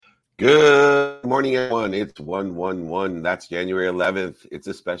Good morning, everyone. It's 111. That's January 11th. It's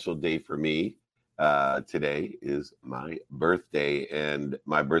a special day for me. Today is my birthday, and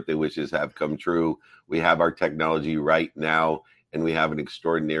my birthday wishes have come true. We have our technology right now, and we have an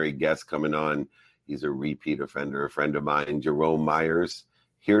extraordinary guest coming on. He's a repeat offender, a friend of mine, Jerome Myers,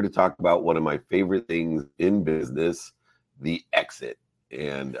 here to talk about one of my favorite things in business, the exit,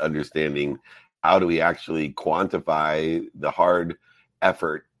 and understanding how do we actually quantify the hard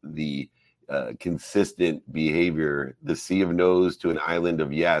effort, the consistent behavior, the sea of no's to an island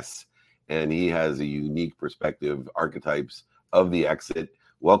of yes. And he has a unique perspective, archetypes of the exit.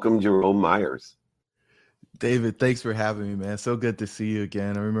 Welcome, Jerome Myers. David, thanks for having me, man. So good to see you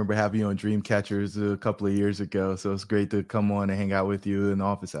again. I remember having you on Dreamcatchers a couple of years ago. So it's great to come on and hang out with you in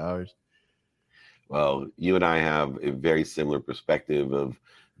office hours. Well, you and I have a very similar perspective of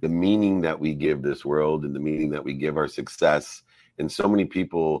the meaning that we give this world and the meaning that we give our success. And so many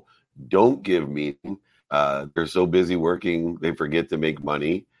people don't give meaning. They're so busy working, they forget to make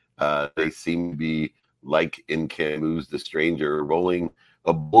money. They seem to be like in Camus' The Stranger, rolling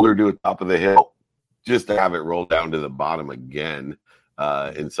a boulder to the top of the hill just to have it roll down to the bottom again.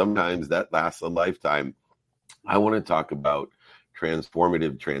 And sometimes that lasts a lifetime. I want to talk about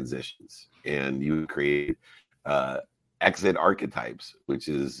transformative transitions. And you create exit archetypes, which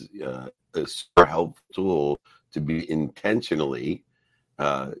is a super helpful tool to be intentionally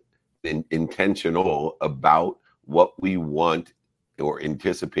intentional about what we want or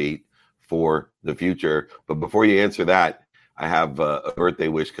anticipate for the future. But before you answer that, I have a birthday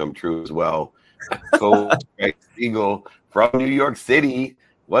wish come true as well. So, Keich from New York City,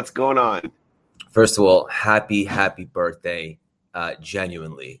 what's going on? First of all, happy birthday.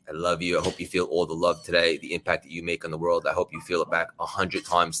 Genuinely, I love you. I hope you feel all the love today, the impact that you make on the world. I hope you feel it back 100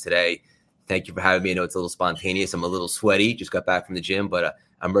 times today. Thank you for having me. I know it's a little spontaneous. I'm a little sweaty. Just got back from the gym, but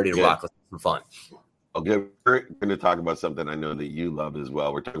I'm ready to rock. Let's have some fun. Okay, we're going to talk about something I know that you love as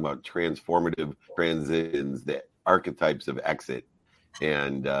well. We're talking about transformative transitions, the archetypes of exit,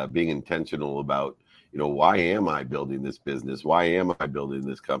 and being intentional about, why am I building this business? Why am I building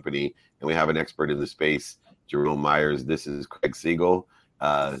this company? And we have an expert in the space, Jerome Myers. This is Keich Siegel.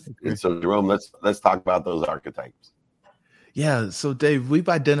 And so, Jerome, let's talk about those archetypes. Yeah. So, Dave, we've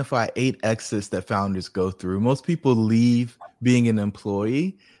identified 8 exits that founders go through. Most people leave being an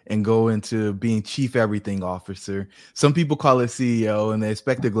employee and go into being chief everything officer. Some people call it CEO, and they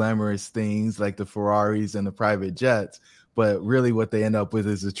expect the glamorous things like the Ferraris and the private jets. But really what they end up with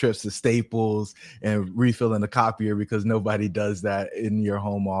is the trips to Staples and refilling the copier, because nobody does that in your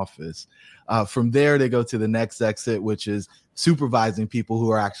home office. From there, they go to the next exit, which is supervising people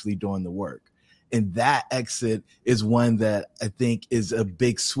who are actually doing the work. And that exit is one that I think is a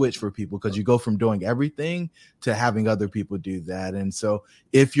big switch for people, because you go from doing everything to having other people do that. And so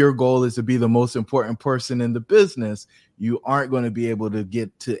if your goal is to be the most important person in the business, you aren't going to be able to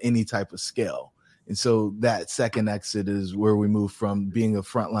get to any type of scale. And so that second exit is where we move from being a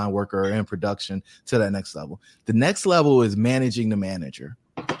frontline worker in production to that next level. The next level is managing the manager.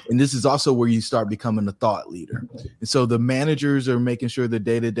 And this is also where you start becoming a thought leader. And so the managers are making sure the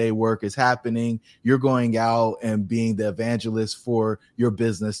day-to-day work is happening. You're going out and being the evangelist for your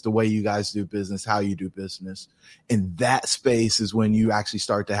business, the way you guys do business, how you do business. And that space is when you actually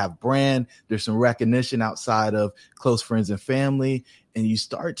start to have brand. There's some recognition outside of close friends and family. And you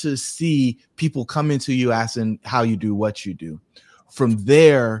start to see people coming to you asking how you do what you do. From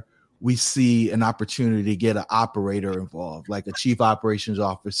there, we see an opportunity to get an operator involved, like a chief operations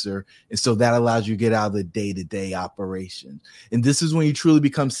officer. And so that allows you to get out of the day-to-day operation. And this is when you truly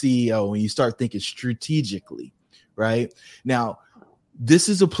become CEO, when you start thinking strategically, right? Now, this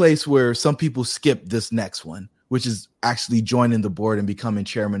is a place where some people skip this next one, which is actually joining the board and becoming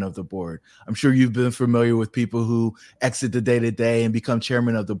chairman of the board. I'm sure you've been familiar with people who exit the day-to-day and become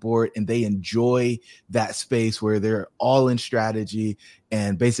chairman of the board, and they enjoy that space where they're all in strategy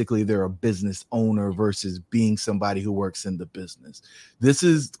and basically they're a business owner versus being somebody who works in the business. This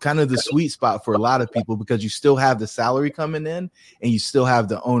is kind of the sweet spot for a lot of people, because you still have the salary coming in and you still have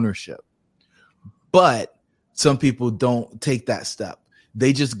the ownership. But some people don't take that step.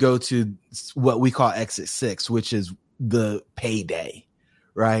 They just go to what we call exit 6, which is the payday,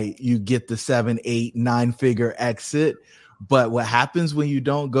 right? You get the 7, 8, 9-figure exit. But what happens when you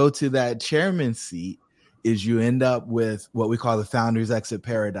don't go to that chairman seat is you end up with what we call the founder's exit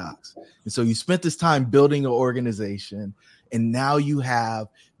paradox. And so you spent this time building an organization, and now you have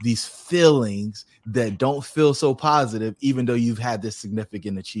these feelings that don't feel so positive, even though you've had this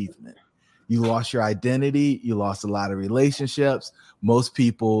significant achievement. You lost your identity. You lost a lot of relationships. Most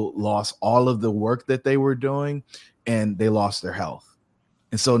people lost all of the work that they were doing, and they lost their health.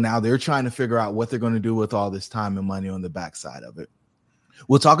 And so now they're trying to figure out what they're going to do with all this time and money on the backside of it.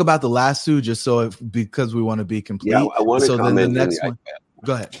 We'll talk about the last two just because we want to be complete. Yeah, I want to comment. Then the next one,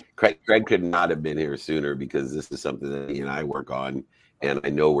 go ahead. Craig could not have been here sooner because this is something that he and I work on, and I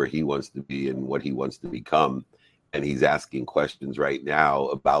know where he wants to be and what he wants to become. And he's asking questions right now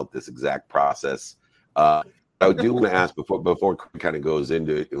about this exact process. I do want to ask before Craig kind of goes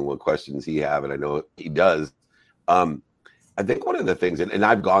into it and what questions he have, and I know he does. I think one of the things, and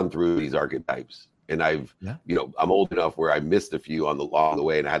I've gone through these archetypes, and I'm old enough where I missed a few along the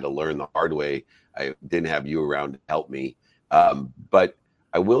way, and I had to learn the hard way. I didn't have you around to help me. But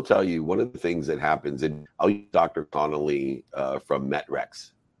I will tell you one of the things that happens, and I'll use Dr. Connolly from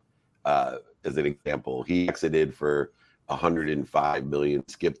Metrex as an example. He exited for 105 million,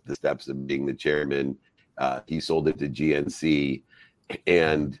 skipped the steps of being the chairman. He sold it to GNC.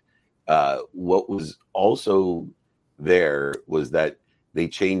 And what was also there was that they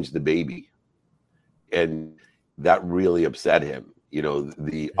changed the baby. And that really upset him.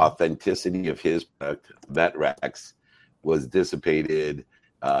 The authenticity of his product, Metrex, was dissipated.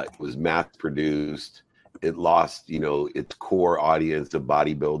 It was mass produced. It lost, its core audience of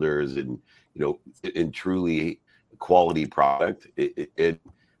bodybuilders and truly quality product.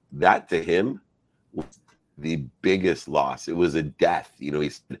 That to him was the biggest loss. It was a death. He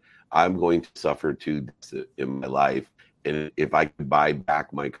said, I'm going to suffer 2 deaths in my life. And if I could buy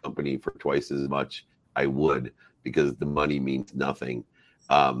back my company for twice as much, I would, because the money means nothing.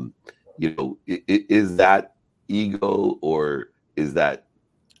 Is that ego, or is that,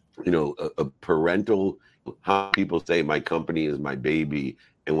 a parental? How people say my company is my baby,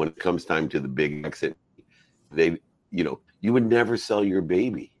 and when it comes time to the big exit, you would never sell your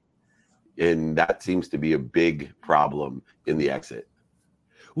baby, and that seems to be a big problem in the exit.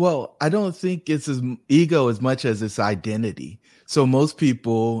 Well, I don't think it's ego as much as it's identity. So most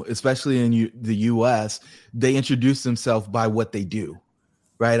people, especially in the US, they introduce themselves by what they do,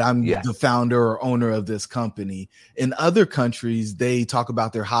 right? I'm the founder or owner of this company. In other countries, they talk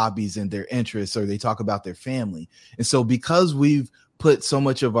about their hobbies and their interests, or they talk about their family. And so because we've put so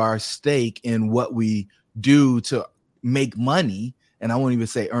much of our stake in what we do to make money, and I won't even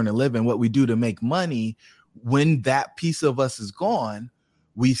say earn a living, what we do to make money, when that piece of us is gone,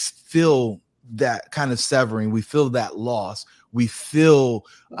 we feel that kind of severing. We feel that loss. We feel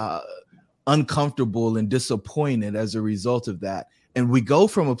uncomfortable and disappointed as a result of that. And we go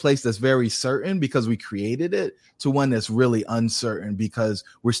from a place that's very certain because we created it to one that's really uncertain because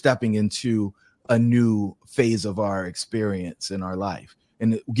we're stepping into a new phase of our experience in our life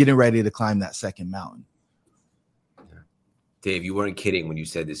and getting ready to climb that second mountain. Dave, you weren't kidding when you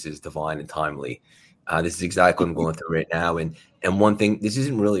said this is divine and timely. This is exactly what I'm going through right now. And one thing, this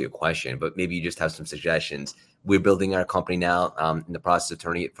isn't really a question, but maybe you just have some suggestions. We're building our company now, in the process of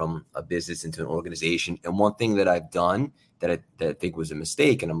turning it from a business into an organization. And one thing that I've done that I think was a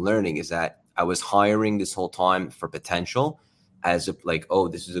mistake, and I'm learning, is that I was hiring this whole time for potential as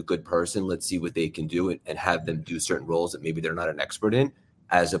this is a good person. Let's see what they can do and have them do certain roles that maybe they're not an expert in,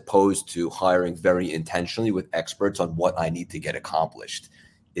 as opposed to hiring very intentionally with experts on what I need to get accomplished.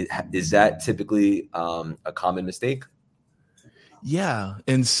 Is that typically a common mistake? Yeah.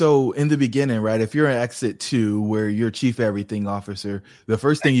 And so in the beginning, right, if you're an exit 2 where you're chief everything officer, the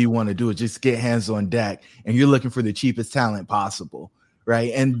first thing you want to do is just get hands on deck, and you're looking for the cheapest talent possible.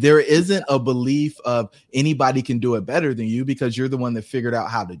 Right. And there isn't a belief of anybody can do it better than you because you're the one that figured out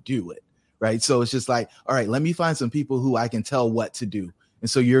how to do it. Right. So it's just like, all right, let me find some people who I can tell what to do. And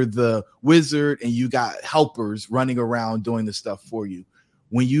so you're the wizard and you got helpers running around doing the stuff for you.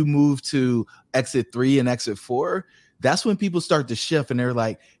 When you move to exit 3 and exit 4, that's when people start to shift and they're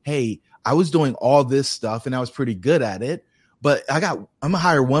like, hey, I was doing all this stuff and I was pretty good at it, but I'm gonna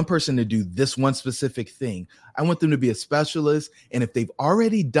hire one person to do this one specific thing. I want them to be a specialist. And if they've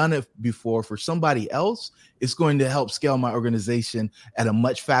already done it before for somebody else, it's going to help scale my organization at a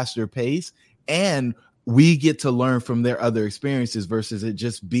much faster pace. And we get to learn from their other experiences versus it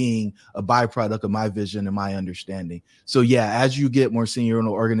just being a byproduct of my vision and my understanding. So yeah, as you get more senior in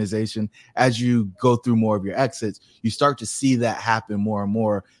an organization, as you go through more of your exits, you start to see that happen more and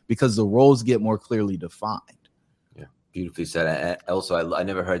more because the roles get more clearly defined. Yeah, beautifully said. Also, I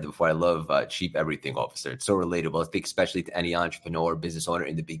never heard that before. I love chief everything officer. It's so relatable. I think especially to any entrepreneur, business owner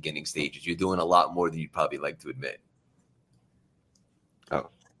in the beginning stages. You're doing a lot more than you'd probably like to admit.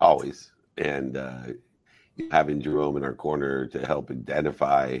 Oh, always. And having Jerome in our corner to help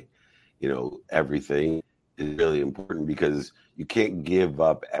identify, everything is really important because you can't give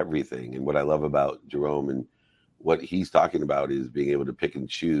up everything. And what I love about Jerome and what he's talking about is being able to pick and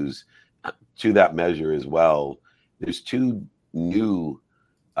choose to that measure as well. There's 2 new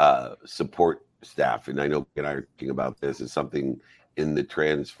support staff. And I know you and I are talking about this is something in the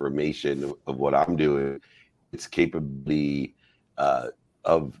transformation of what I'm doing. It's capability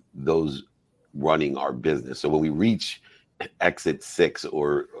of those running our business. So when we reach exit 6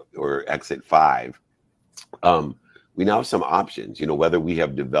 or exit 5, we now have some options, whether we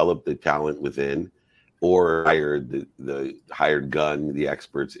have developed the talent within or hired the hired gun, the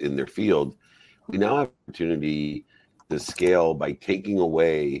experts in their field. We now have opportunity to scale by taking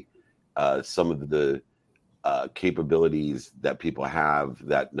away some of the capabilities that people have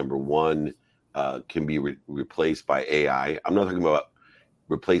that, number one, can be replaced by AI. I'm not talking about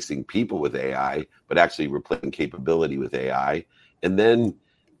replacing people with AI, but actually replacing capability with AI. And then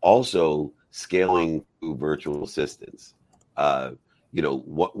also scaling through virtual assistants.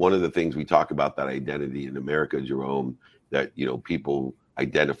 One of the things we talk about that identity in America, Jerome, that, people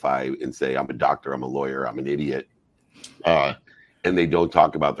identify and say, I'm a doctor, I'm a lawyer, I'm an idiot. And they don't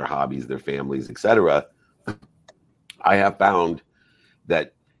talk about their hobbies, their families, etc. I have found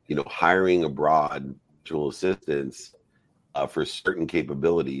that, hiring abroad virtual assistants for certain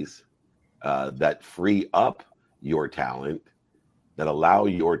capabilities that free up your talent, that allow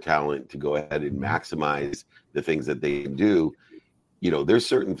your talent to go ahead and maximize the things that they can do. There's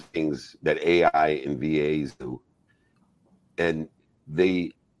certain things that AI and VAs do, and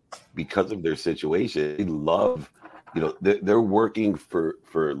they, because of their situation, they love, they're working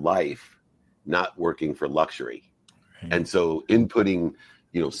for life, not working for luxury. Right. And so inputting,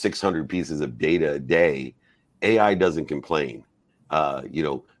 600 pieces of data a day, AI doesn't complain.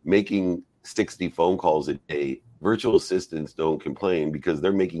 Making 60 phone calls a day, virtual assistants don't complain because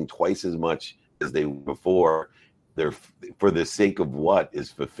they're making twice as much as they were before. They're, for the sake of what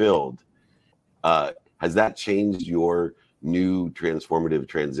is fulfilled. Has that changed your new transformative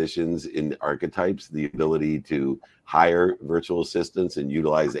transitions in archetypes, the ability to hire virtual assistants and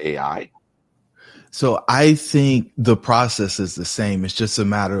utilize AI? So I think the process is the same. It's just a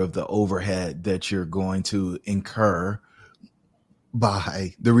matter of the overhead that you're going to incur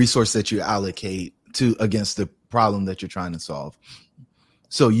by the resource that you allocate to against the problem that you're trying to solve.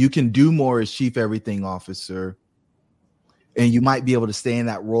 So you can do more as chief everything officer, and you might be able to stay in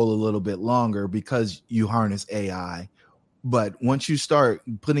that role a little bit longer because you harness AI. But once you start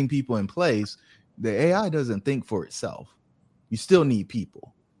putting people in place, the AI doesn't think for itself. You still need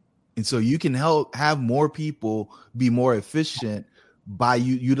people. And so you can help have more people be more efficient by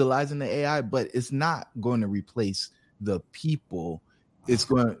utilizing the AI, but it's not going to replace the people.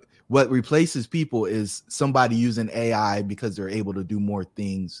 What replaces people is somebody using AI because they're able to do more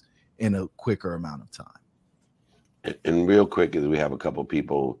things in a quicker amount of time. And real quick, as we have a couple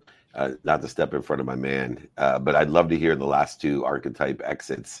people, not to step in front of my man, but I'd love to hear the last 2 archetype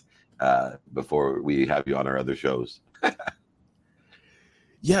exits before we have you on our other shows.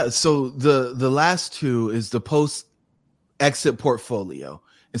 Yeah, so the last 2 is the post-exit portfolio.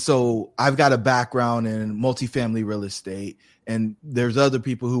 And so I've got a background in multifamily real estate, and there's other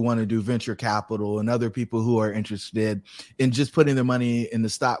people who want to do venture capital and other people who are interested in just putting their money in the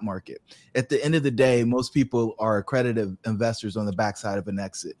stock market. At the end of the day, most people are accredited investors on the backside of an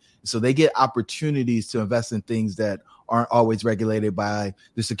exit. So they get opportunities to invest in things that aren't always regulated by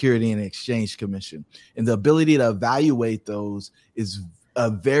the Security and Exchange Commission. And the ability to evaluate those is a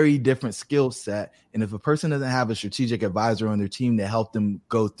very different skill set. And if a person doesn't have a strategic advisor on their team to help them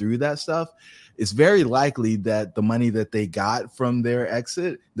go through that stuff, it's very likely that the money that they got from their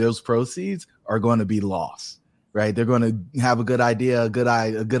exit, those proceeds, are going to be lost, right? They're going to have a good idea,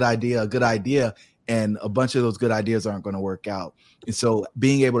 and a bunch of those good ideas aren't going to work out. And so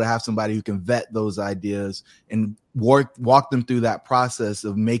being able to have somebody who can vet those ideas and walk them through that process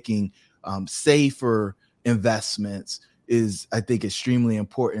of making safer investments is, I think, extremely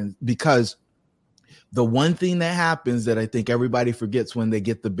important, because the one thing that happens that I think everybody forgets when they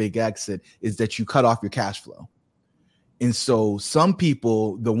get the big exit is that you cut off your cash flow. And so some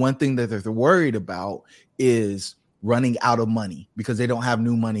people, the one thing that they're worried about is running out of money because they don't have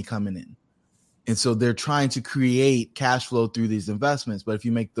new money coming in. And so they're trying to create cash flow through these investments. But if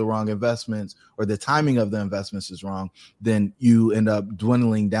you make the wrong investments or the timing of the investments is wrong, then you end up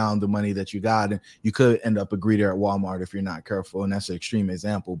dwindling down the money that you got. And you could end up a greeter at Walmart if you're not careful. And that's an extreme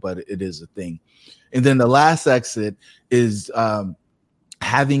example, but it is a thing. And then the last exit is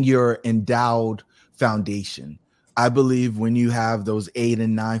having your endowed foundation. I believe when you have those 8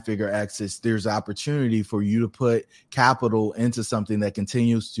 and 9 figure exits, there's opportunity for you to put capital into something that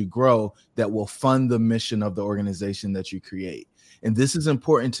continues to grow, that will fund the mission of the organization that you create. And this is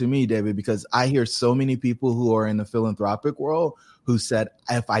important to me, David, because I hear so many people who are in the philanthropic world who said,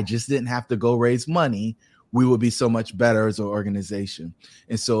 if I just didn't have to go raise money, we would be so much better as an organization.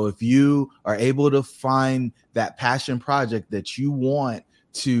 And so if you are able to find that passion project that you want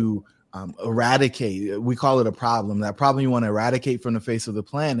to eradicate, we call it a problem, that problem you want to eradicate from the face of the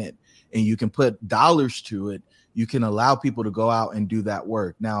planet, and you can put dollars to it, you can allow people to go out and do that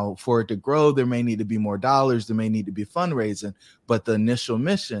work. Now, for it to grow, there may need to be more dollars, there may need to be fundraising, but the initial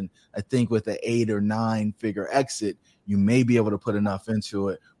mission, I think with an 8 or 9 figure exit, you may be able to put enough into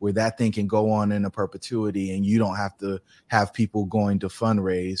it where that thing can go on in a perpetuity and you don't have to have people going to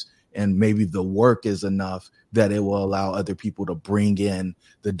fundraise, and maybe the work is enough that it will allow other people to bring in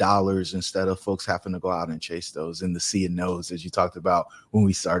the dollars instead of folks having to go out and chase those in the sea and no's, as you talked about when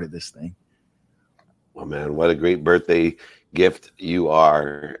we started this thing. Well, man, what a great birthday gift you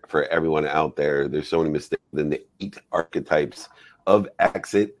are for everyone out there. There's so many mistakes in the 8 archetypes of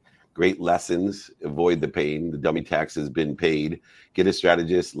exit. Great lessons. Avoid the pain. The dummy tax has been paid. Get a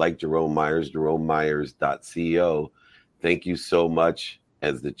strategist like Jerome Myers, jeromemyers.co. Thank you so much.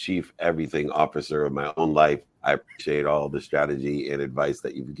 As the chief everything officer of my own life, I appreciate all the strategy and advice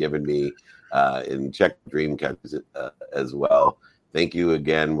that you've given me, and check Dreamcatchers as well. Thank you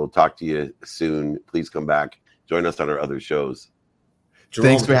again. We'll talk to you soon. Please come back. Join us on our other shows. Jerome,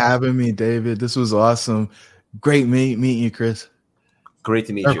 thanks for having me, David. This was awesome. Great meeting you, Chris. Great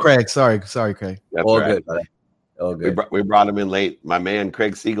to meet you. Craig. Sorry, Craig. That's all right. Good, buddy. All good. We brought him in late. My man,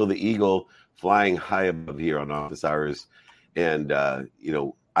 Craig Siegel, the Eagle, flying high above here on office hours. And,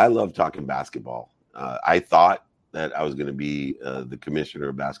 I love talking basketball. I thought that I was going to be the commissioner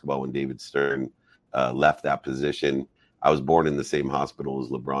of basketball when David Stern left that position. I was born in the same hospital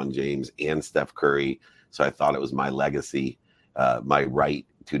as LeBron James and Steph Curry. So I thought it was my legacy, my right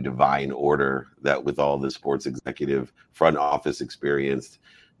to divine order, that with all the sports executive front office experience,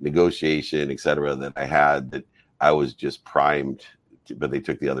 negotiation, et cetera, that I had, that I was just primed. But they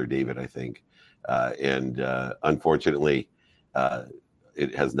took the other David, I think. And unfortunately,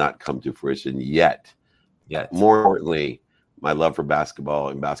 it has not come to fruition yet. More importantly, my love for basketball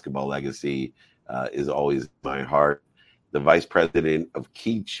and basketball legacy is always in my heart. The vice president of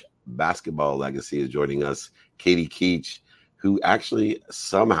Keich Basketball Legacy is joining us, Katie Keich, who actually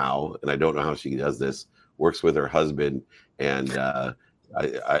somehow, and I don't know how she does this, works with her husband. And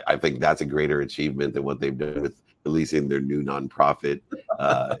I think that's a greater achievement than what they've done with releasing their new nonprofit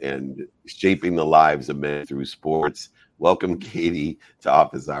and shaping the lives of men through sports. Welcome, Katie, to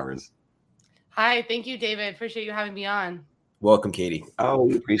Office Hours. Hi, thank you, David. Appreciate you having me on. Welcome, Katie. Oh,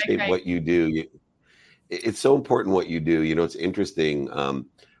 we appreciate what you do. It's so important what you do. It's interesting.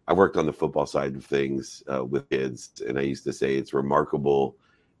 I worked on the football side of things with kids, and I used to say it's remarkable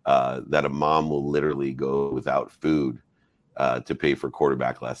that a mom will literally go without food to pay for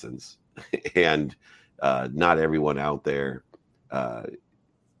quarterback lessons. And not everyone out there, I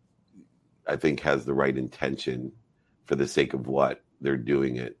think, has the right intention for the sake of what they're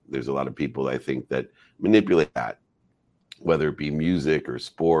doing it. There's a lot of people, I think, that manipulate that, whether it be music or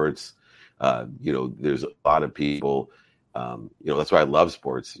sports. There's a lot of people, that's why I love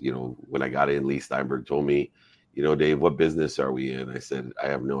sports. When I got in, Lee Steinberg told me, Dave, what business are we in? I said, I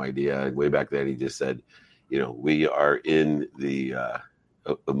have no idea. And way back then, he just said, we are in the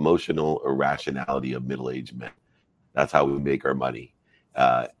emotional irrationality of middle-aged men. That's how we make our money.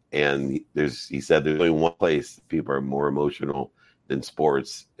 And he said there's only one place people are more emotional than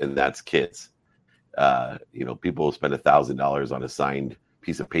sports, and that's kids. People spend $1,000 on a signed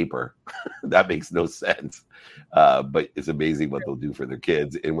piece of paper. That makes no sense. But it's amazing what they'll do for their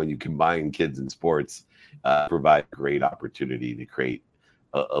kids. And when you combine kids and sports, provide great opportunity to create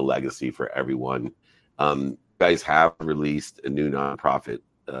a legacy for everyone. You guys have released a new nonprofit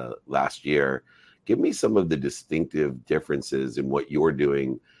last year. Give me some of the distinctive differences in what you're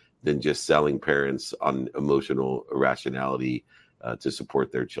doing than just selling parents on emotional irrationality to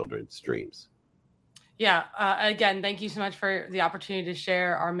support their children's dreams. Yeah. Again, thank you so much for the opportunity to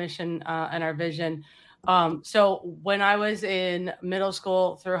share our mission and our vision. So when I was in middle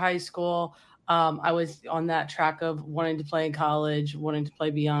school through high school, I was on that track of wanting to play in college, wanting to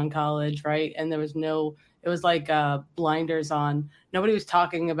play beyond college, right? And it was like blinders on. Nobody was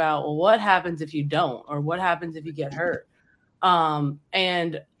talking about, well, what happens if you don't, or what happens if you get hurt?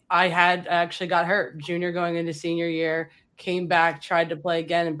 And I had actually got hurt junior going into senior year, came back, tried to play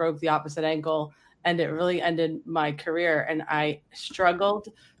again and broke the opposite ankle. And it really ended my career. And I struggled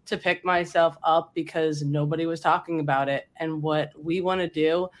to pick myself up because nobody was talking about it. And what we want to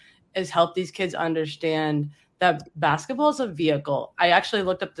do is help these kids understand that basketball is a vehicle. I actually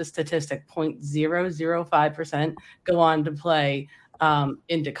looked up the statistic, 0.005% go on to play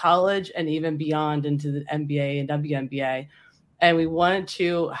into college and even beyond into the NBA and WNBA. And we wanted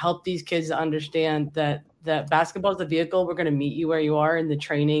to help these kids understand that that basketball is the vehicle. We're going to meet you where you are in the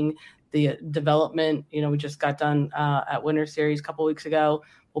training, the development. We just got done at Winter Series a couple weeks ago.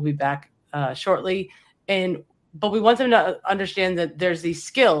 We'll be back shortly. But we want them to understand that there's these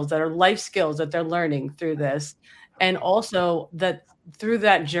skills that are life skills that they're learning through this. And also that through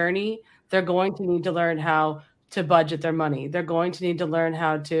that journey, they're going to need to learn how to budget their money. They're going to need to learn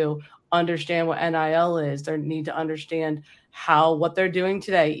how to understand what NIL is. They need to understand how what they're doing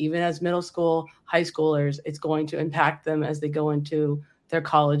today, even as middle school, high schoolers, it's going to impact them as they go into their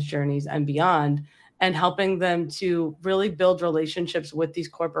college journeys and beyond, and helping them to really build relationships with these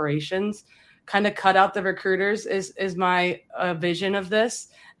corporations, kind of cut out the recruiters is my vision of this,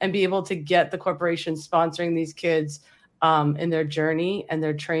 and be able to get the corporations sponsoring these kids in their journey and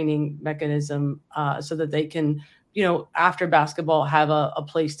their training mechanism so that they can, after basketball, have a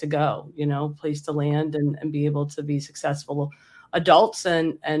place to go, place to land and be able to be successful adults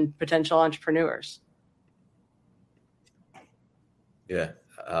and potential entrepreneurs. Yeah.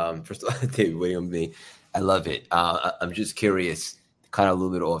 First of all, Dave, waiting on me. I love it. I'm just curious, kind of a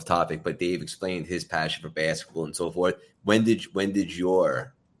little bit off topic, but Dave explained his passion for basketball and so forth. When did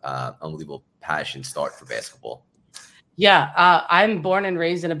your unbelievable passion start for basketball? Yeah, I'm born and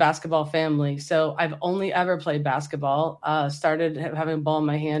raised in a basketball family. So I've only ever played basketball. Started having a ball in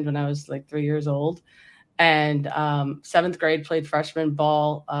my hand when I was like 3 years old. And 7th grade played freshman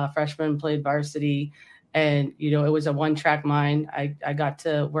ball, freshman played varsity. And, it was a one-track mind. I got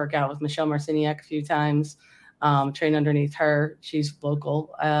to work out with Michelle Marciniak a few times, train underneath her. She's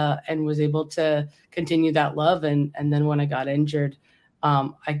local, and was able to continue that love. And then when I got injured,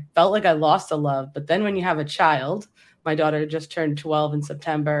 I felt like I lost the love. But then when you have a child, my daughter just turned 12 in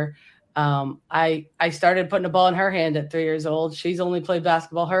September. I started putting a ball in her hand at 3 years old. She's only played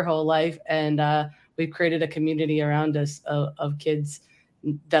basketball her whole life. And we've created a community around us of kids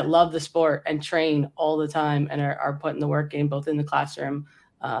that love the sport and train all the time and are putting the work in both in the classroom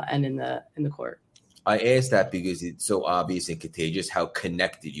and in the court. I asked that because it's so obvious and contagious how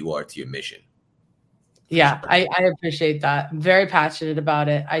connected you are to your mission. Yeah, I appreciate that. I'm very passionate about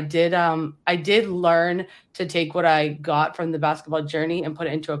it. I did learn to take what I got from the basketball journey and put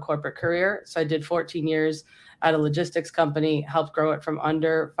it into a corporate career. So I did 14 years at a logistics company, helped grow it from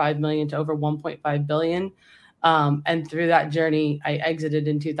under 5 million to over 1.5 billion. And through that journey, I exited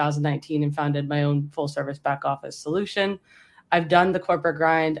in 2019 and founded my own full service back office solution. I've done the corporate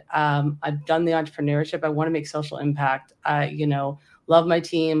grind. I've done the entrepreneurship. I want to make social impact. Love my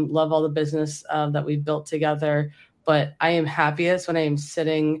team, love all the business that we've built together. But I am happiest when I am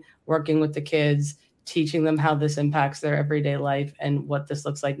sitting, working with the kids, teaching them how this impacts their everyday life and what this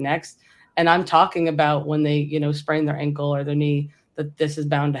looks like next. And I'm talking about when they, sprain their ankle or their knee, that this is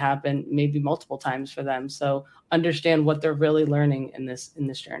bound to happen maybe multiple times for them. So understand what they're really learning in this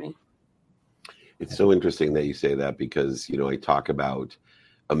journey. It's so interesting that you say that because, I talk about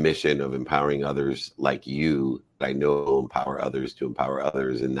a mission of empowering others like you. I know will empower others to empower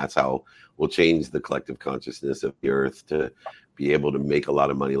others. And that's how we'll change the collective consciousness of the earth to be able to make a lot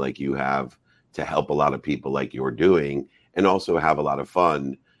of money like you have, to help a lot of people like you're doing, and also have a lot of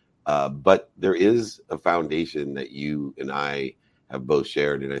fun. But there is a foundation that you and I have both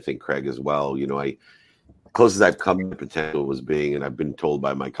shared, and I think Craig as well. Closest I've come to potential was being, and I've been told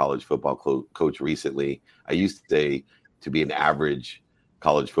by my college football coach recently, I used to say to be an average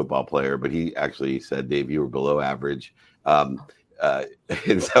college football player, but he actually said, Dave, you were below average. And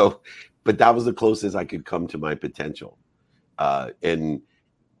so, but that was the closest I could come to my potential. And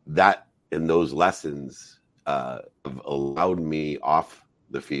those lessons have allowed me off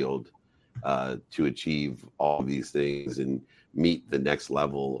the field to achieve all these things and meet the next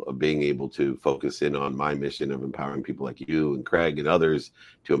level of being able to focus in on my mission of empowering people like you and Craig and others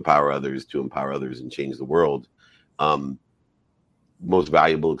to empower others and change the world. Most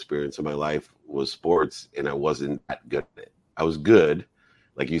valuable experience of my life was sports, and I wasn't that good at it. I was good,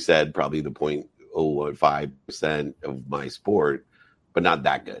 like you said, probably the 0.015% of my sport, but not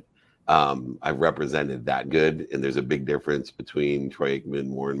that good. I've represented that good, and there's a big difference between Troy Aikman,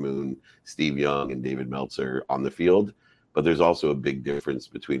 Warren Moon, Steve Young, and David Meltzer on the field, but there's also a big difference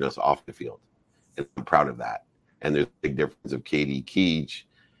between us off the field, and I'm proud of that. And there's a big difference of Katie Keich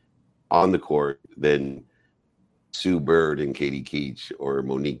on the court than Sue Bird and Katie Keich, or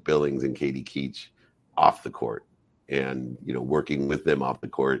Monique Billings and Katie Keich off the court. And, working with them off the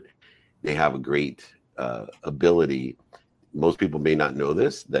court, they have a great ability. Most people may not know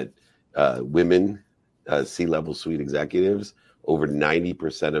this, that women, C-level suite executives, over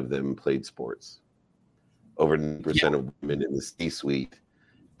 90% of them played sports. Over 90% of women in the C-suite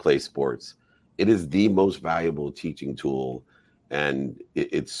play sports. It is the most valuable teaching tool, and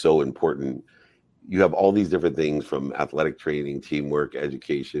it's so important. you have all these different things from athletic training, teamwork,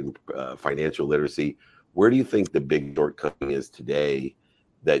 education, financial literacy. Where do you think the big shortcoming is today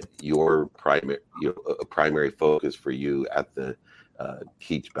that your primary focus for you at the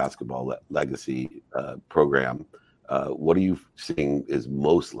Keich Basketball Legacy program? What are you seeing is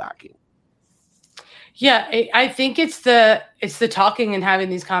most lacking? Yeah, I think it's the talking and having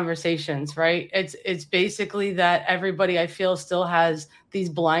these conversations, right? It's basically that everybody, I feel, still has these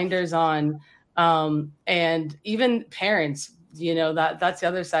blinders on, and even parents, that's the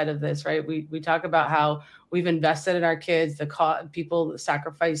other side of this, right? We talk about how we've invested in our kids, people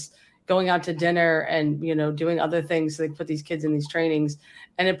sacrifice going out to dinner and doing other things, so they put these kids in these trainings,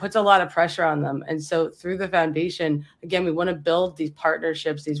 and it puts a lot of pressure on them. And so through the foundation, again, we want to build these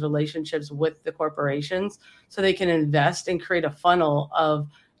partnerships, these relationships with the corporations, so they can invest and create a funnel of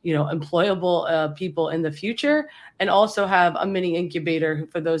employable people in the future, and also have a mini incubator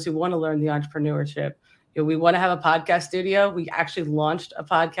for those who want to learn the entrepreneurship. We want to have a podcast studio. We actually launched a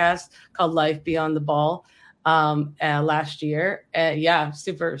podcast called Life Beyond the Ball last year.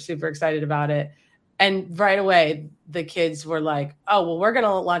 Super, super excited about it. And right away, the kids were like, oh, well, we're going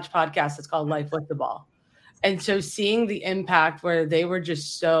to launch a podcast. It's called Life with the Ball. And so seeing the impact where they were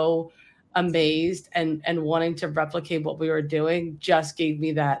just so amazed and wanting to replicate what we were doing just gave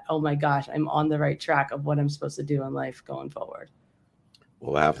me that, oh my gosh, I'm on the right track of what I'm supposed to do in life going forward.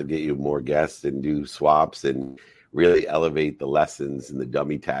 We'll have to get you more guests and do swaps and really elevate the lessons and the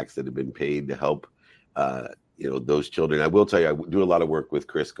dummy tax that have been paid to help those children. I will tell you, I do a lot of work with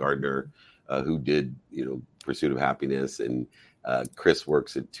Chris Gardner, who did, Pursuit of Happiness. And Chris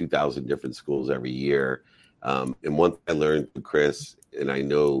works at 2,000 different schools every year. And one thing I learned from Chris, and I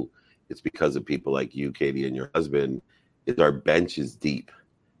know it's because of people like you, Katie, and your husband, is our bench is deep.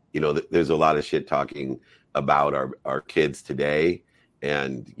 There's a lot of shit talking about our kids today.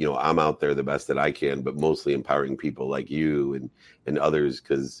 And, I'm out there the best that I can, but mostly empowering people like you and others,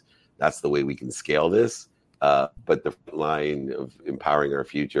 because that's the way we can scale this. But the line of empowering our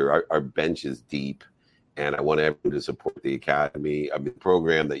future, our bench is deep. And I want everyone to support the Academy, the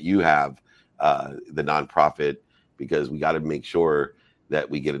program that you have, the nonprofit, because we got to make sure that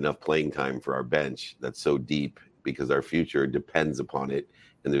we get enough playing time for our bench that's so deep, because our future depends upon it.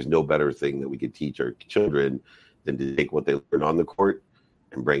 And there's no better thing that we could teach our children than to take what they learn on the court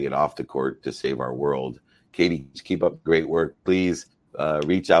and bring it off the court to save our world. Katie, keep up great work. Please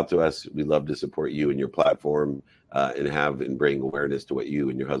reach out to us. We'd love to support you and your platform and bring awareness to what you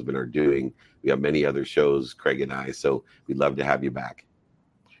and your husband are doing. We have many other shows, Craig and I, so we'd love to have you back.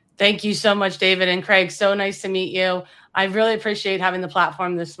 Thank you so much, David and Craig. So nice to meet you. I really appreciate having the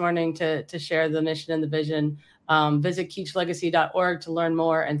platform this morning to share the mission and the vision. Visit KeichLegacy.org to learn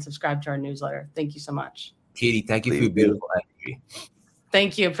more and subscribe to our newsletter. Thank you so much. Katie, thank you for your beautiful energy.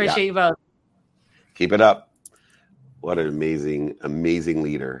 Thank you. Appreciate you both. Keep it up. What an amazing, amazing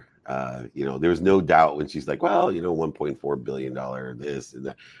leader. There's no doubt when she's like, well, $1.4 billion, this and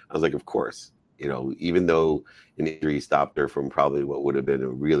that. I was like, of course, even though an injury stopped her from probably what would have been a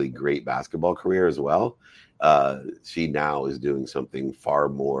really great basketball career as well, she now is doing something far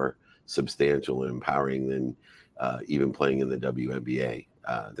more substantial and empowering than even playing in the WNBA.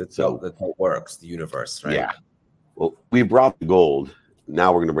 That's how it works, the universe, right? Yeah. Well, we brought the gold.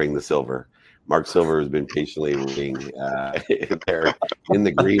 Now we're going to bring the silver. Mark Silver has been patiently waiting there in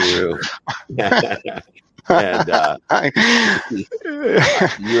the green room. And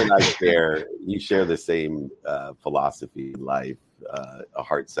you and I share the same philosophy in life, a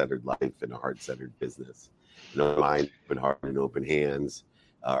heart-centered life and a heart-centered business. Mind, open heart, and open hands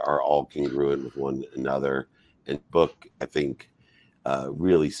are all congruent with one another. And book, I think,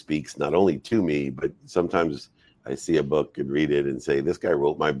 really speaks not only to me, but sometimes I see a book and read it and say, this guy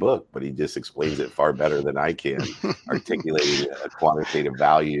wrote my book, but he just explains it far better than I can, articulating a quantitative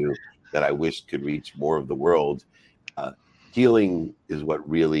value that I wish could reach more of the world. Healing is what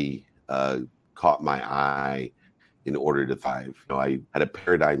really caught my eye in order to thrive. I had a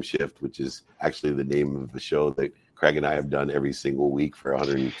paradigm shift, which is actually the name of the show that Craig and I have done every single week for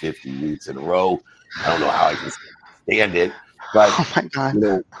 150 weeks in a row. I don't know how I can stand it. But, oh my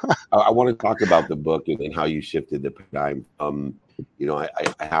God. I want to talk about the book and how you shifted the paradigm from, I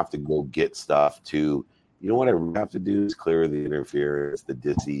have to go get stuff to, what I have to do is clear the interference, the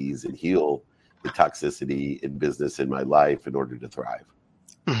disease, and heal the toxicity in business in my life in order to thrive.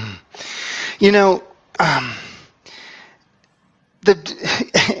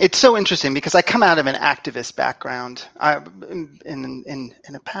 It's so interesting because I come out of an activist background. In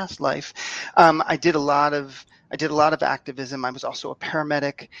a past life, I did a lot of activism. I was also a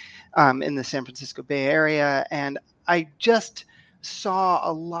paramedic in the San Francisco Bay Area, and I just saw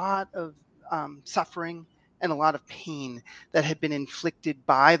a lot of suffering and a lot of pain that had been inflicted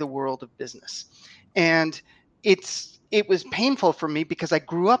by the world of business. And it was painful for me because I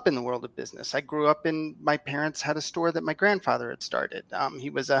grew up in the world of business. My parents had a store that my grandfather had started. He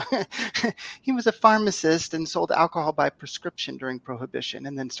was a he was a pharmacist and sold alcohol by prescription during Prohibition,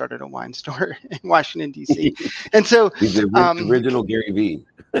 and then started a wine store in Washington D.C. And so he's the original Gary Vee.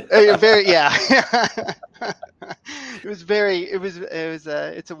 Very, yeah.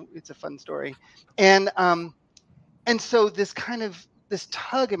 It's a fun story, and so this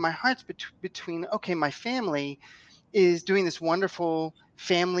tug in my heart's between, okay, my family is doing this wonderful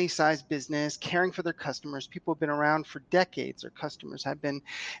family-sized business, caring for their customers. People have been around for decades, their customers have been,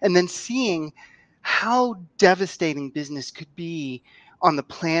 and then seeing how devastating business could be on the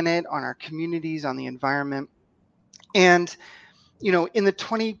planet, on our communities, on the environment. And, in the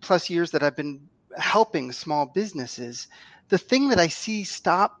 20 plus years that I've been helping small businesses, the thing that I see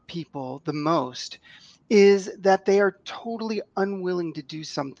stop people the most is that they are totally unwilling to do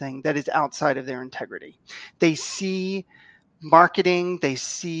something that is outside of their integrity. They see marketing, they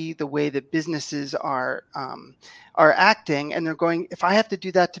see the way that businesses are acting, and they're going, if I have to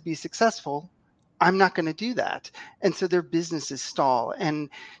do that to be successful, I'm not going to do that. And so their businesses stall. And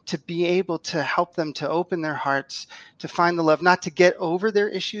to be able to help them to open their hearts, to find the love, not to get over their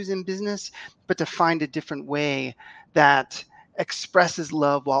issues in business, but to find a different way that expresses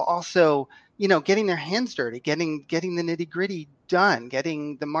love while also, getting their hands dirty, getting the nitty gritty done,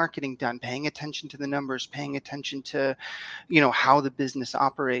 getting the marketing done, paying attention to the numbers, paying attention to, how the business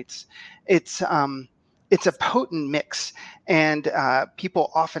operates. It's a potent mix, and people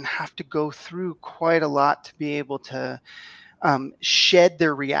often have to go through quite a lot to be able to shed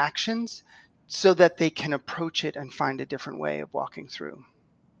their reactions so that they can approach it and find a different way of walking through.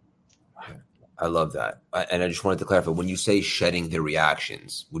 I love that. And I just wanted to clarify, when you say shedding their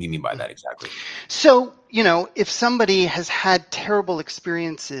reactions, what do you mean by that exactly? So, if somebody has had terrible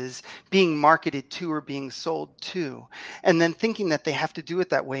experiences being marketed to or being sold to, and then thinking that they have to do it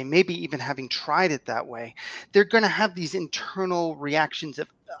that way, maybe even having tried it that way, they're going to have these internal reactions of,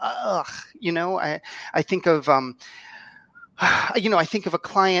 ugh, I think of, I think of a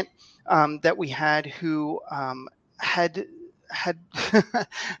client that we had who had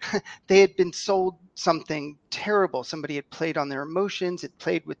they had been sold something terrible. Somebody had played on their emotions, had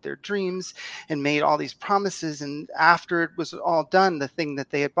played with their dreams, and made all these promises. And after it was all done, the thing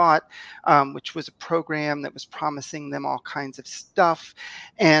that they had bought, which was a program that was promising them all kinds of stuff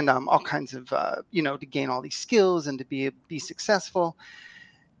and all kinds of, to gain all these skills and to be successful.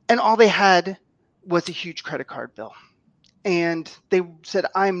 And all they had was a huge credit card bill. And they said,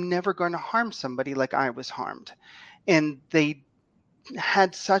 I'm never going to harm somebody like I was harmed. And they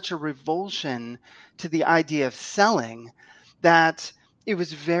had such a revulsion to the idea of selling that it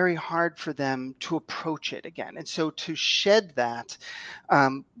was very hard for them to approach it again. And so to shed that,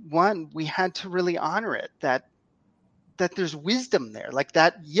 we had to really honor it, that there's wisdom there, like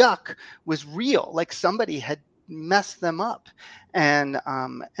that yuck was real, like somebody had messed them up, and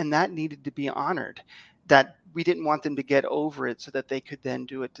that needed to be honored, that we didn't want them to get over it so that they could then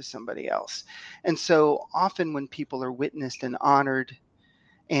do it to somebody else. And so often when people are witnessed and honored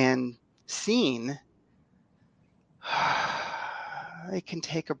and seen, they can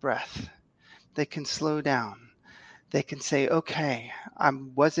take a breath. They can slow down. They can say, okay, I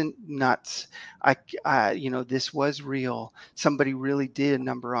wasn't nuts. This was real. Somebody really did a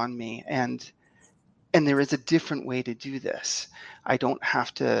number on me. And there is a different way to do this. I don't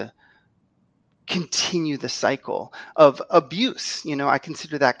have to continue the cycle of abuse. I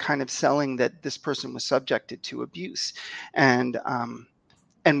consider that kind of selling that this person was subjected to abuse, and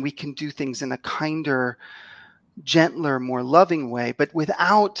we can do things in a kinder, gentler, more loving way, but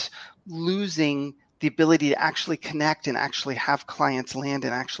without losing the ability to actually connect and actually have clients land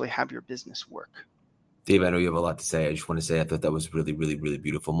and actually have your business work. Dave, I know you have a lot to say. I just want to say I thought that was really, really, really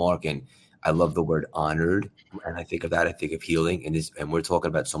beautiful, Mark. And I love the word honored. And I think of that, I think of healing. And we're talking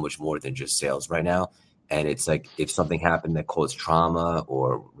about so much more than just sales right now. And it's like, if something happened that caused trauma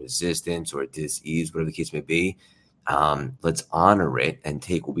or resistance or dis-ease, whatever the case may be, let's honor it and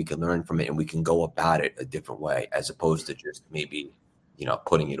take what we can learn from it, and we can go about it a different way, as opposed to just maybe,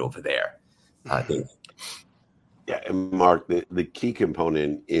 putting it over there. Dave. Yeah. And Mark, the key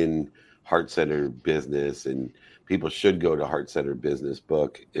component in heart-centered business, and people should go to Heart-Centered Business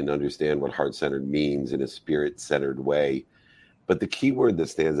book and understand what heart-centered means in a spirit-centered way. But the key word that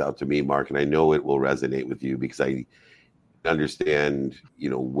stands out to me, Mark, and I know it will resonate with you because I understand,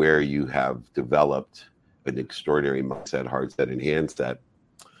 where you have developed an extraordinary mindset, heart set, and hand set,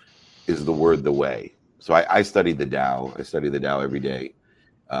 is the word the way. So I study the Tao. I study the Tao every day.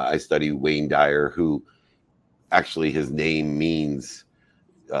 I study Wayne Dyer, who actually his name means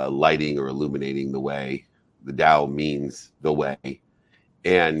lighting or illuminating the way. The Tao means the way.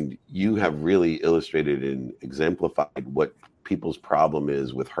 And you have really illustrated and exemplified what people's problem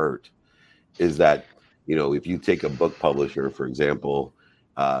is with hurt, is that, if you take a book publisher, for example,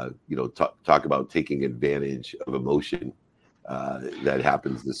 talk about taking advantage of emotion. That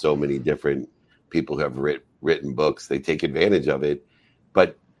happens to so many different people who have written books. They take advantage of it,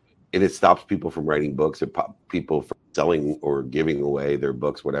 and it stops people from writing books, and people from selling or giving away their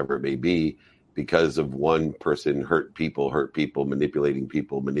books, whatever it may be, because of one person hurt people,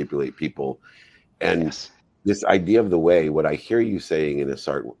 manipulate people. And Yes. This idea of the way, what I hear you saying in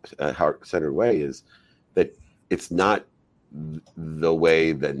a heart-centered way is that it's not the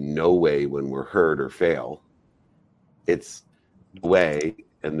way, the no way when we're hurt or fail. It's the way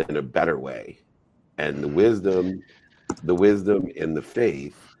and then a better way. And the wisdom and the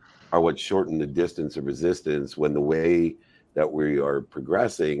faith are what shorten the distance of resistance when the way that we are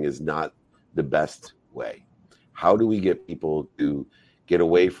progressing is not the best way. How do we get people to get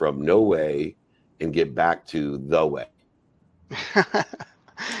away from no way and get back to the way?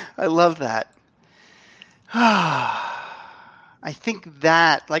 I love that. I think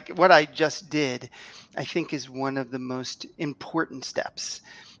that, like what I just did, I think is one of the most important steps.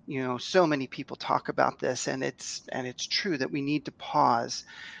 So many people talk about this, and it's true that we need to pause.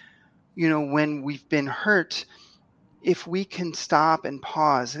 When we've been hurt, if we can stop and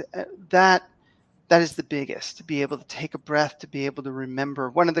pause, that is the biggest, to be able to take a breath, to be able to remember.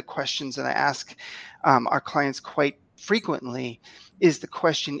 One of the questions that I ask our clients quite frequently is the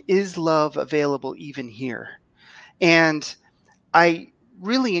question, is love available even here? And I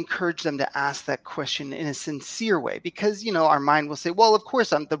really encourage them to ask that question in a sincere way, because, our mind will say, well, of course,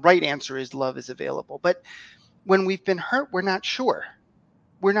 the right answer is love is available. But when we've been hurt, we're not sure.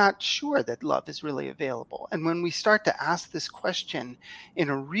 We're not sure that love is really available. And when we start to ask this question in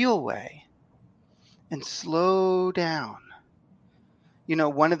a real way and slow down,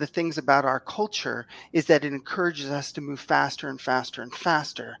 one of the things about our culture is that it encourages us to move faster and faster and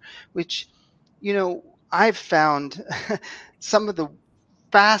faster, which, I've found some of the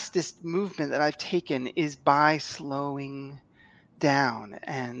fastest movement that I've taken is by slowing down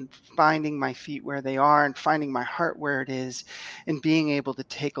and finding my feet where they are and finding my heart where it is and being able to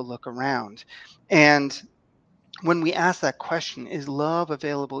take a look around. And when we ask that question, is love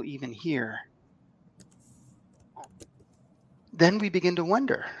available even here? Then we begin to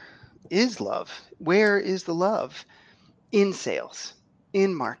wonder, is love? Where is the love? In sales,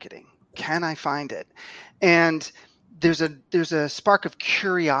 in marketing? Can I find it? And there's a spark of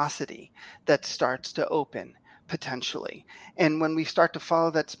curiosity that starts to open potentially. And when we start to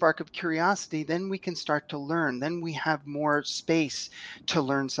follow that spark of curiosity, then we can start to learn. Then we have more space to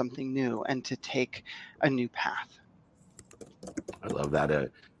learn something new and to take a new path. I love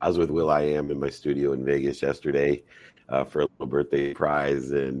that. I was with will.i.am in my studio in Vegas yesterday for a little birthday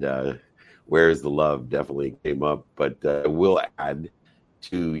prize, and Where's the Love definitely came up. But I will add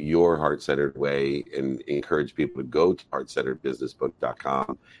to your heart-centered way and encourage people to go to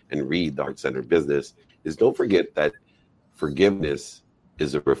heartcenteredbusinessbook.com and read the Heart-Centered Business, is don't forget that forgiveness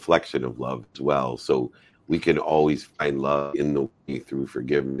is a reflection of love as well. So we can always find love in the way through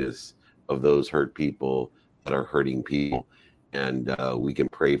forgiveness of those hurt people that are hurting people. And we can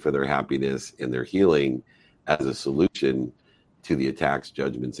pray for their happiness and their healing as a solution to the attacks,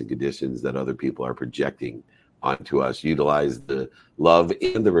 judgments, and conditions that other people are projecting onto us. Utilize the love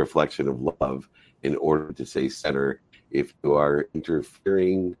and the reflection of love in order to stay center. If you are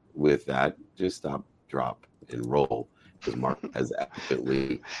interfering with that, just stop, drop, and roll, as Mark has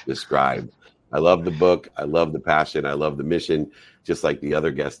eloquently described. I love the book. I love the passion. I love the mission, just like the other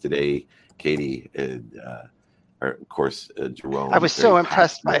guests today, Katie and of course, Jerome. I was so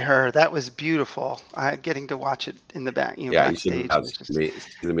impressed by her. That was beautiful. Getting to watch it in the back, backstage.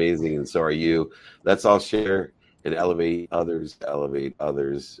 She's amazing, and so are you. Let's all share and elevate others.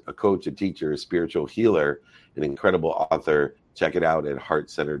 A coach, a teacher, a spiritual healer, an incredible author. Check it out at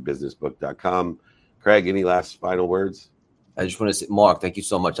heartcenteredbusinessbook.com. Craig, any last final words? I just want to say, Mark, thank you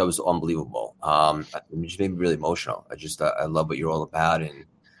so much. That was unbelievable. It just made me really emotional. I love what you're all about,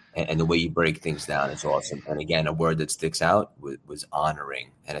 and the way you break things down is awesome. And again, a word that sticks out was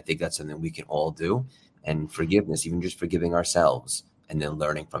honoring. And I think that's something we can all do. And forgiveness, even just forgiving ourselves and then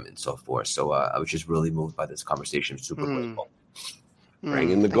learning from it and so forth. So I was just really moved by this conversation. Super grateful.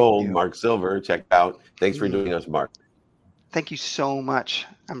 Bringing the gold, Mark Silver. Check it out. Thanks for joining us, Mark. Thank you so much.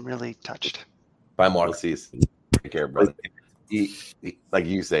 I'm really touched. Bye, Mark. We'll see you soon. Take care, brother. Like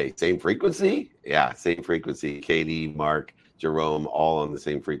you say, same frequency? Yeah, same frequency. Katie, Mark, Jerome, all on the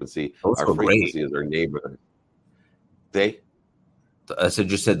same frequency. Those Our were frequency great. is our neighborhood.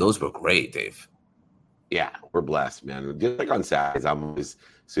 Just said those were great, Dave. Yeah, we're blessed, man. Just like on Saturdays, I'm always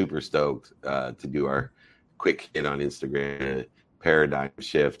super stoked to do our quick hit on Instagram, paradigm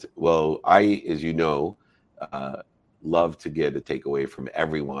shift. Well, I, as you know, love to get a takeaway from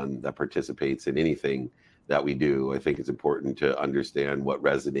everyone that participates in anything that we do. I think it's important to understand what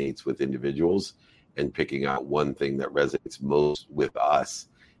resonates with individuals and picking out one thing that resonates most with us.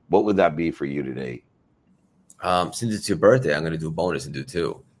 What would that be for you today? Since it's your birthday, I'm going to do a bonus and do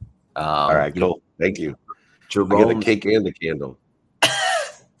two. All right, cool. Thank you. Jerome, I get the cake and the candle.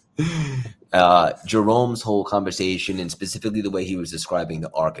 Jerome's whole conversation, and specifically the way he was describing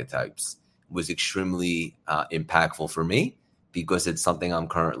the archetypes, was extremely impactful for me, because it's something I'm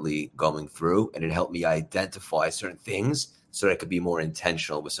currently going through, and it helped me identify certain things so that I could be more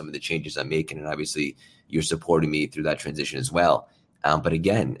intentional with some of the changes I'm making. And obviously, you're supporting me through that transition as well. But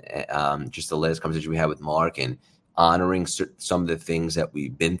again, just the last conversation we had with Mark, and honoring some of the things that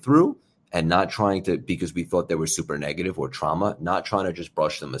we've been through, and not trying to, because we thought they were super negative or trauma, not trying to just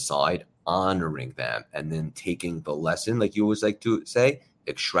brush them aside, honoring them, and then taking the lesson, like you always like to say,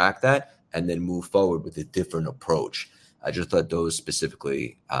 extract that, and then move forward with a different approach. I just thought those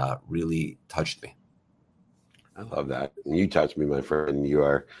specifically really touched me. I love that. And you touched me, my friend. You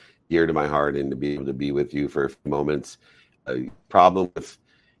are dear to my heart, and to be able to be with you for a few moments. A problem with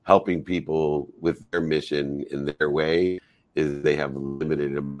helping people with their mission in their way is they have a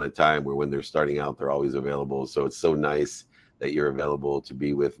limited amount of time, where when they're starting out, they're always available. So it's so nice that you're available to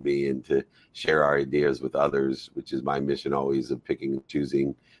be with me and to share our ideas with others, which is my mission always, of picking and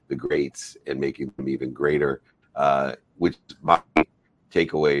choosing the greats and making them even greater, which is my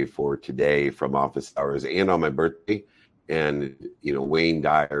takeaway for today from office hours and on my birthday. And, Wayne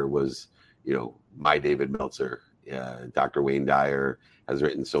Dyer was, my David Meltzer. Dr. Wayne Dyer has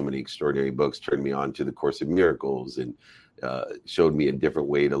written so many extraordinary books, turned me on to the Course in Miracles, and showed me a different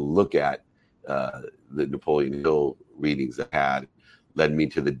way to look at the Napoleon Hill readings I had, led me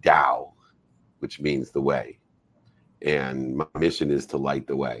to the Tao, which means the way. And my mission is to light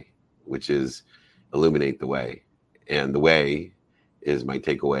the way, which is illuminate the way. And the way is my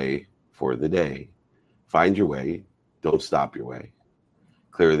takeaway for the day. Find your way. Don't stop your way.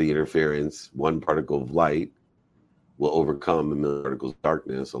 Clear the interference. One particle of light will overcome a million particles of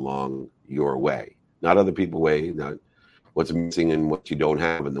darkness along your way. Not other people's way, not what's missing and what you don't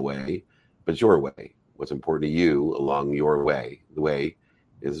have in the way, but your way. What's important to you along your way. The way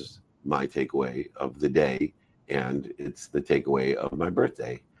is my takeaway of the day, and it's the takeaway of my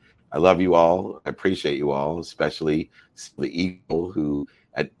birthday. I love you all. I appreciate you all, especially the eagle who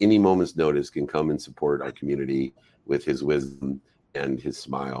at any moment's notice can come and support our community with his wisdom and his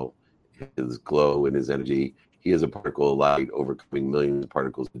smile, his glow and his energy. He is a particle of light overcoming millions of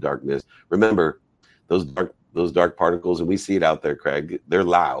particles of darkness. Remember, those dark particles, and we see it out there, Craig, they're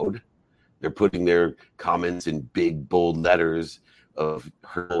loud. They're putting their comments in big, bold letters of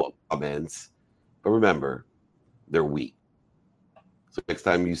hurtful comments. But remember, they're weak. So next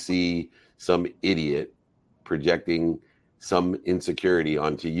time you see some idiot projecting some insecurity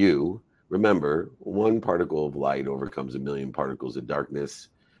onto you, remember, one particle of light overcomes a million particles of darkness.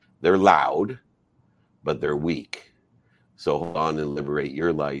 They're loud, but they're weak. So hold on and liberate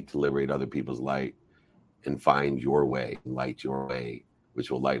your light to liberate other people's light, and find your way, light your way,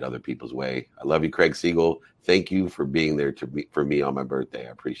 which will light other people's way. I love you, Craig Siegel. Thank you for being there for me on my birthday.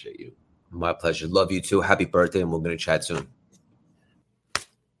 I appreciate you. My pleasure. Love you too. Happy birthday, and we're going to chat soon.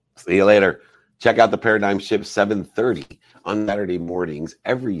 See you later. Check out the Paradigm Shift 7:30 on Saturday mornings.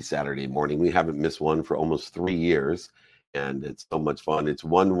 Every Saturday morning. We haven't missed one for almost 3 years, and it's so much fun. It's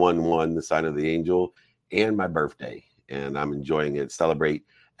 111, the sign of the angel, and my birthday, and I'm enjoying it. Celebrate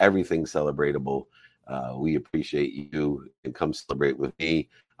everything celebratable. We appreciate you, and come celebrate with me.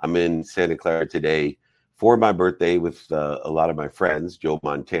 I'm in Santa Clara today for my birthday with a lot of my friends, Joe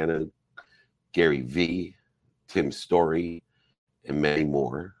Montana, Gary V, Tim Story, and many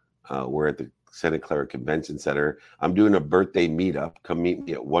more. We're at the Santa Clara Convention Center. I'm doing a birthday meetup. Come meet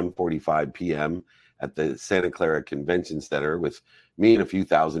me at 1:45 p.m. at the Santa Clara Convention Center with me and a few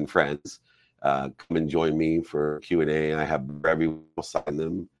thousand friends. Come and join me for Q&A. I have everyone sign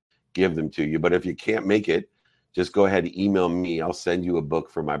them, give them to you. But if you can't make it, just go ahead and email me. I'll send you a book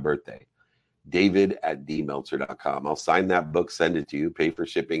for my birthday. David@dmeltzer.com. I'll sign that book, send it to you, pay for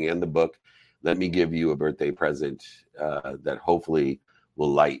shipping and the book. Let me give you a birthday present that hopefully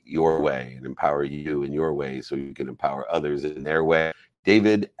will light your way and empower you in your way so you can empower others in their way.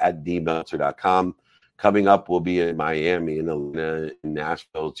 David@dmeltzer.com. Coming up, we'll be in Miami, in Atlanta, in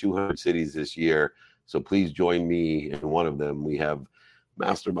Nashville, 200 cities this year. So please join me in one of them. We have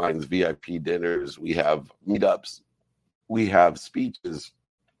masterminds, VIP dinners, we have meetups, we have speeches.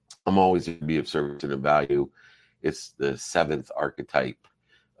 I'm always here to be of service and of value. It's the 7th archetype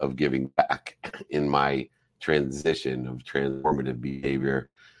of giving back in my transition of transformative behavior.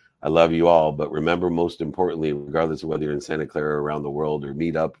 I love you all, but remember, most importantly, regardless of whether you're in Santa Clara, around the world, or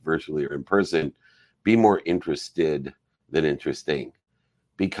meet up virtually or in person, be more interested than interesting.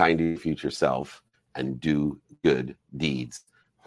 Be kind to your future self and do good deeds.